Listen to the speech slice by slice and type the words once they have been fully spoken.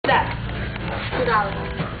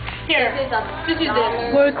Here, just use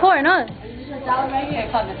this. We're recording, huh? It's a dollar right here.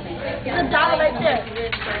 It's a dollar right there.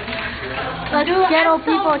 Let's ghetto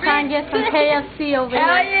people try and get some KFC over here.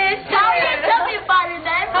 Hell yeah, tell me about it,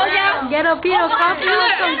 man. Oh yeah. Ghetto people, coffee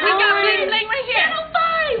with some We got bling jewelry. bling right here.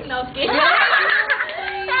 No, kidding.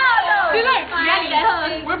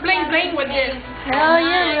 We're bling bling with this. Hell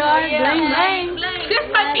yeah, we are. Bling bling. This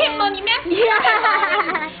is my pin money, man.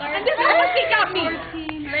 Yeah. And this is what she got me.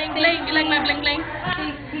 Bling bling. You like my bling bling?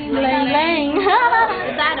 Bling bling.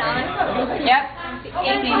 Is that $1? Yep. $18.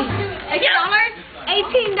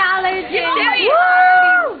 $18. You serious?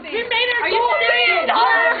 Woo! We made her go $18.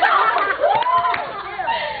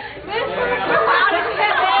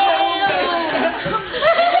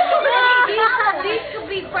 These could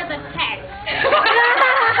be for the tax.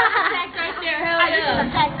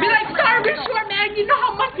 Be like, sorry, we're short, man. You know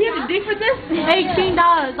how much you have to dig for this?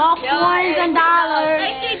 $18. All coins and dollars.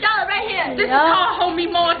 $18 right here. This is called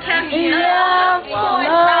homie more tax. Yup.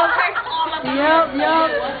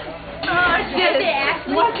 Oh, shit.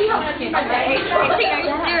 What? Are you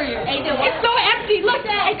serious? It's so empty. Look,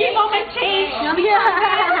 I gave all my change. 2, 3,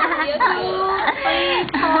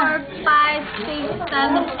 4, 5, 6, 7,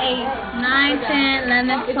 8, 9, 10,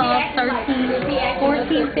 11, 12, 13,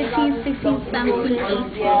 14, 15, 16, 17, 18.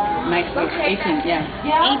 Nice, 18,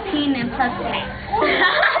 yeah. 18 and plus tax.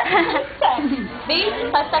 These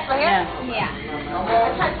plus tax right here? Yeah.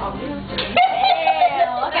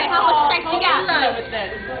 Okay, how much tax you got?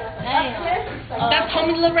 That's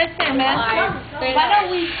homie little right there, man. Why don't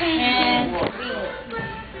we change it?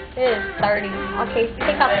 It is 30. Okay,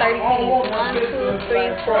 pick up 30 please. 1, 2,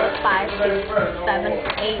 3, 4, 5, 6, 7,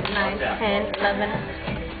 8, 9, 10,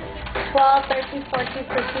 11, 12, 13,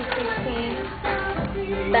 14, 15,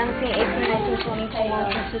 16, 17, 18, 19, 20,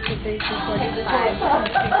 21, 22, 23, 24, 25,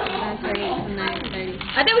 26, 27, 28, 29, 30.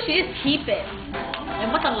 I think we should just keep it. And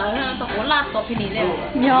what's a lot of Yeah.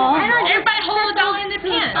 everybody hold down in the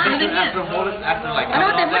pen. After like I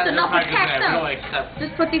don't think what's they're enough probably for tax gonna though. really accept.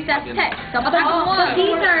 Just put these as tax. But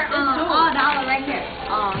these are all dollar right here.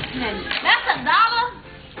 That's $1?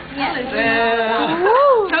 Yeah.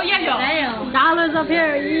 Woo! Oh yeah, yo. Damn. Dollars up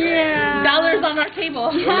here. Yeah. Dollars on our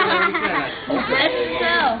table. Let's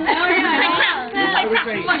sell. Why do we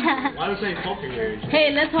say smoking here?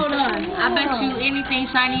 Hey, let's hold on. I bet you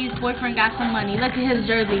anything Shiny's boyfriend got some money. Look at his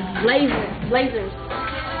jersey. Blazers.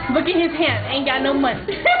 Look at his hand. Ain't got no money.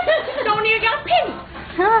 Don't even got a penny.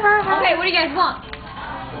 Okay, what do you guys want?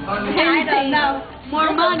 I don't know.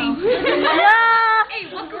 More money. Yeah. Hey,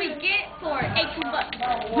 what can we get for $18?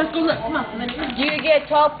 Let's go look. Come on. You get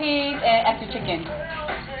 12 piece and extra chicken.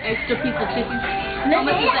 Extra piece of chicken. How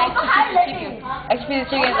much is the extra piece of chicken? Extra piece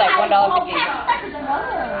of chicken is like $1 a piece.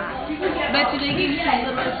 Bet you they give you some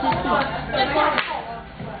little extra stuff.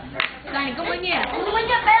 Shiny, go in here.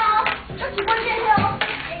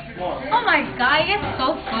 Oh my god, it's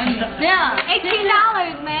so funny. Yeah.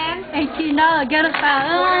 $18, man. $18. Get us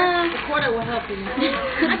out. The quarter will help you.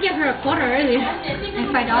 I gave her a quarter earlier.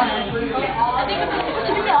 And $5. $5.